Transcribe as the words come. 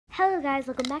Hello guys,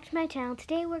 welcome back to my channel.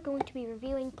 Today we're going to be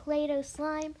reviewing Play-Doh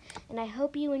slime, and I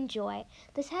hope you enjoy.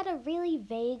 This had a really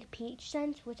vague peach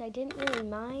scent, which I didn't really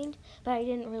mind, but I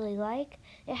didn't really like.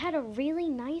 It had a really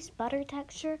nice butter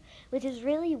texture, which is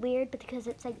really weird because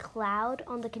it's a cloud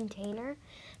on the container,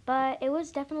 but it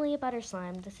was definitely a butter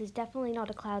slime. This is definitely not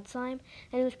a cloud slime,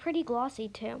 and it was pretty glossy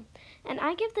too. And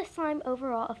I give this slime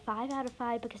overall a 5 out of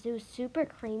 5 because it was super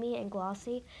creamy and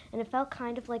glossy, and it felt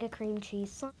kind of like a cream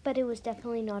cheese slime, but it was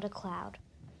definitely not a cloud.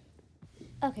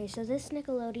 Okay, so this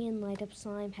Nickelodeon Light Up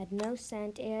slime had no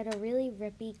scent. It had a really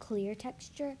rippy, clear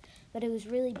texture, but it was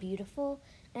really beautiful.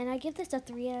 And I give this a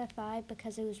 3 out of 5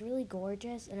 because it was really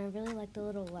gorgeous, and I really like the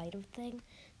little light up thing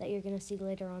that you're going to see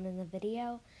later on in the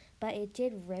video. But it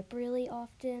did rip really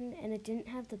often, and it didn't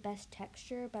have the best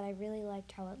texture, but I really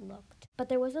liked how it looked. But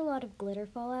there was a lot of glitter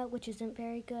fallout, which isn't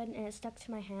very good, and it stuck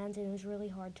to my hands, and it was really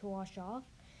hard to wash off.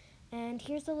 And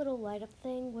here's the little light up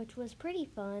thing, which was pretty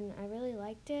fun. I really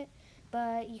liked it,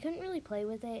 but you couldn't really play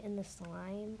with it in the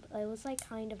slime. It was like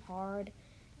kind of hard,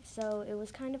 so it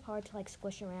was kind of hard to like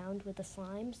squish around with the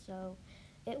slime, so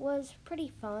it was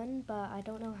pretty fun, but I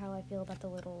don't know how I feel about the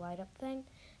little light up thing.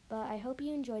 But I hope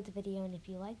you enjoyed the video, and if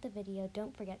you liked the video,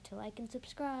 don't forget to like and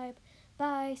subscribe.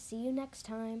 Bye, see you next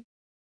time.